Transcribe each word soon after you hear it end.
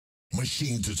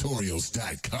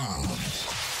MachineTutorials.com.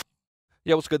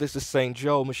 Yo, what's good? This is St.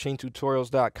 Joe,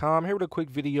 MachineTutorials.com. Here with a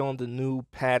quick video on the new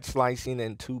pad slicing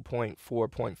in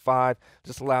 2.4.5.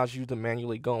 This allows you to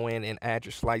manually go in and add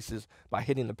your slices by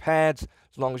hitting the pads.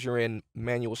 As long as you're in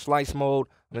manual slice mode,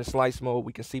 I'm in slice mode,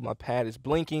 we can see my pad is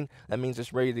blinking. That means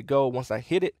it's ready to go. Once I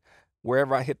hit it,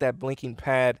 wherever I hit that blinking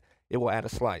pad, it will add a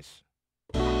slice.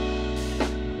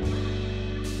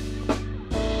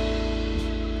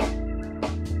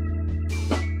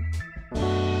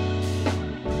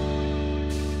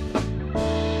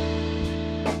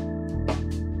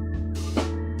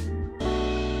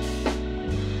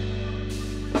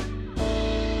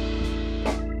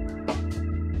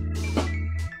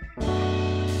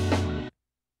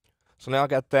 So now I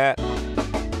got that.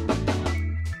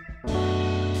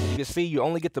 You can see you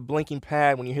only get the blinking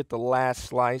pad when you hit the last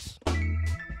slice.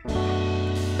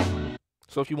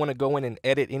 So if you want to go in and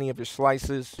edit any of your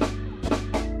slices,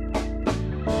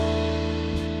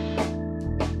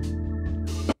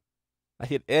 I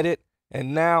hit edit,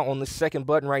 and now on the second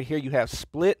button right here you have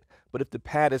split, but if the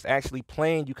pad is actually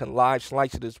playing, you can live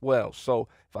slice it as well. So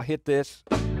if I hit this,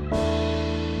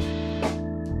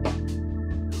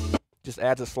 just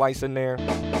adds a slice in there.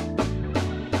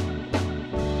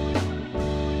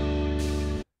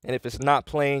 And if it's not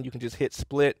playing, you can just hit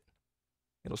split.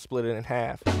 It'll split it in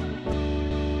half.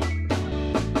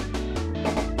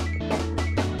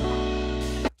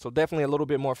 So definitely a little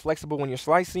bit more flexible when you're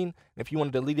slicing. And if you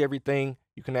want to delete everything,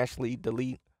 you can actually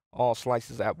delete all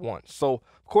slices at once. So,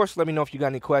 of course, let me know if you got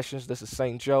any questions. This is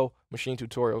St. Joe,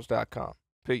 MachineTutorials.com.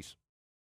 Peace.